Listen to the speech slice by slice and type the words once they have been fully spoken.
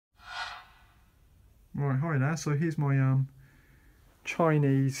Right, hi there. So here's my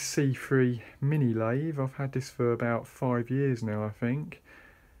Chinese C3 mini lathe. I've had this for about 5 years now, I think,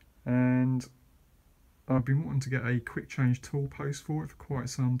 and I've been wanting to get a quick change tool post for it for quite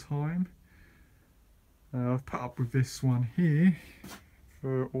some time. I've put up with this one here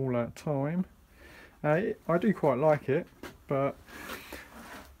for all that time. I do quite like it, but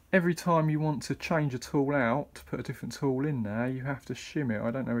every time you want to change a tool out to put a different tool in there, you have to shim it. I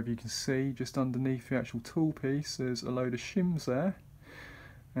don't know if you can see, just underneath the actual tool piece there's a load of shims there,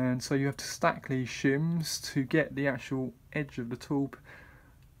 and so you have to stack these shims to get the actual edge of the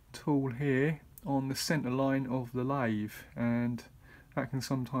tool here on the centre line of the lathe, and that can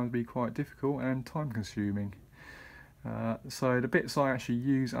sometimes be quite difficult and time consuming. So the bits I actually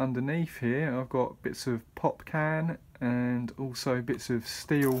use underneath here, I've got bits of pop can and also bits of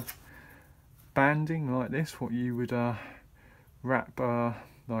steel banding like this, what you would wrap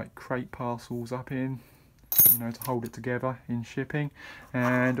like crate parcels up in, you know, to hold it together in shipping.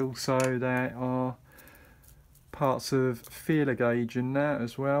 And also there are parts of feeler gauge in there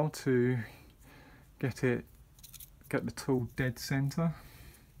as well to get the tool dead centre.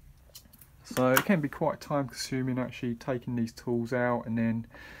 So it can be quite time consuming actually taking these tools out and then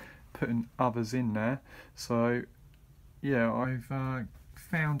putting others in there. So yeah, I've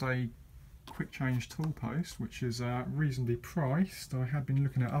found a quick change tool post which is reasonably priced. I had been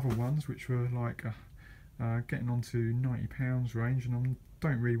looking at other ones which were like getting on to £90 range, and I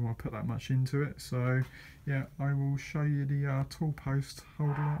don't really want to put that much into it. So yeah, I will show you the tool post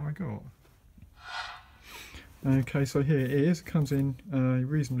holder that I got. Okay, so here it is. It comes in a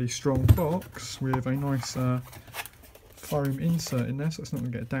reasonably strong box with a nice foam insert in there, so it's not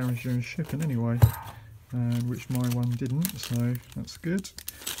going to get damaged during shipping anyway, and which my one didn't, so that's good.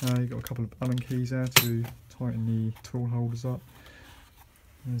 You've got a couple of Allen keys there to tighten the tool holders up.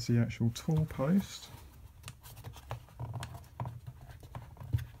 There's the actual tool post.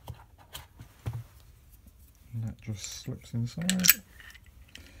 And that just slips inside.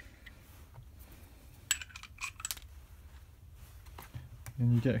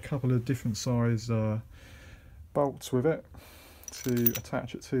 And you get a couple of different size bolts with it to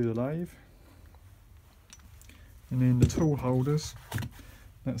attach it to the lathe. And then the tool holders,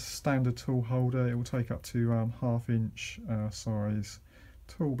 that's a standard tool holder. It will take up to 1/2 inch size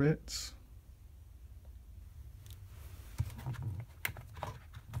tool bits.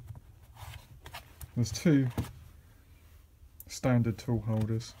 There's 2 standard tool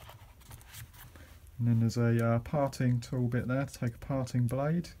holders. And then there's a parting tool bit there to take a parting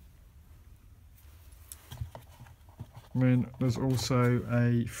blade. And then there's also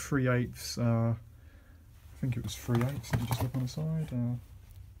a 3/8, I think it was 3/8, let me just look on the side. There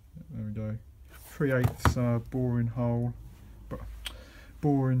we go. 3/8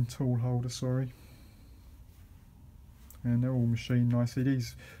 boring tool holder, sorry. And they're all machined nicely.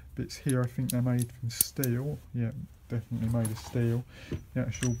 These bits here, I think they're made from steel. Yeah, definitely made of steel. The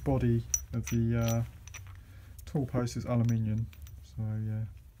actual body of the tool post is aluminium, so yeah,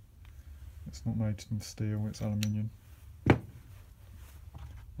 it's not made from steel, it's aluminium.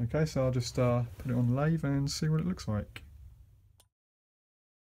 Okay, so I'll just put it on the lathe and see what it looks like.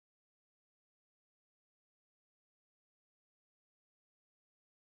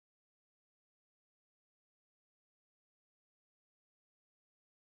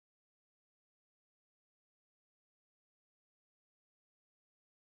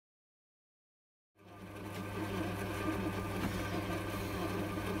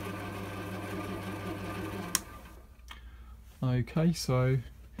 Okay, so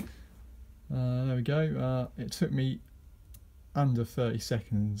there we go. It took me under 30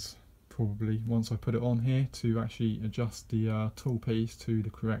 seconds probably once I put it on here to actually adjust the tool piece to the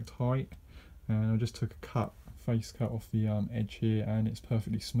correct height, and I just took a face cut off the edge here, and it's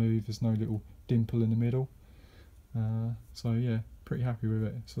perfectly smooth. There's no little dimple in the middle. So yeah, pretty happy with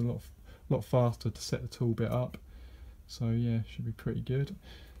it. It's a lot faster to set the tool bit up, so yeah, should be pretty good.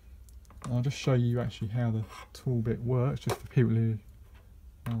 I'll just show you actually how the tool bit works, just for people who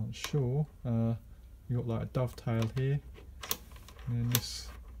aren't sure. You've got like a dovetail here, and then this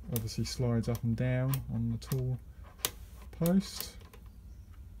obviously slides up and down on the tool post,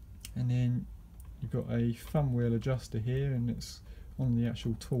 and then you've got a thumb wheel adjuster here, and it's on the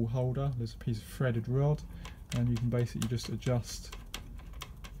actual tool holder. There's a piece of threaded rod, and you can basically just adjust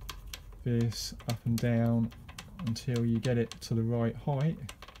this up and down until you get it to the right height,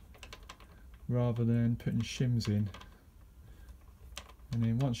 rather than putting shims in. And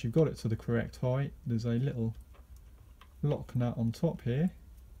then once you've got it to the correct height, there's a little lock nut on top here,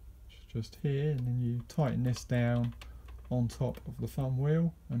 just here, and then you tighten this down on top of the thumb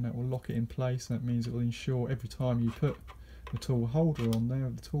wheel, and that will lock it in place. That means it will ensure every time you put the tool holder on there,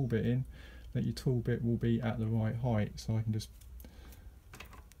 the tool bit in, that your tool bit will be at the right height. So I can just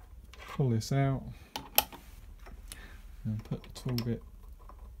pull this out and put the tool bit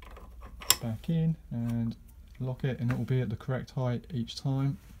back in and lock it, and it will be at the correct height each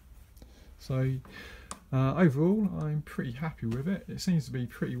time. So overall I'm pretty happy with it. It seems to be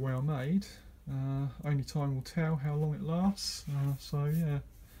pretty well made. Only time will tell how long it lasts, so yeah.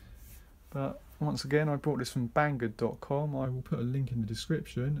 But once again, I bought this from BANGGOOD.com. I will put a link in the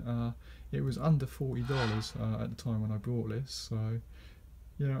description. It was under $40 at the time when I bought this, so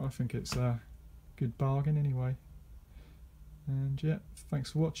yeah, I think it's a good bargain anyway. And yeah,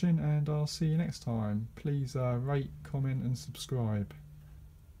 thanks for watching, and I'll see you next time. Please rate, comment and subscribe.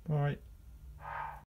 Bye.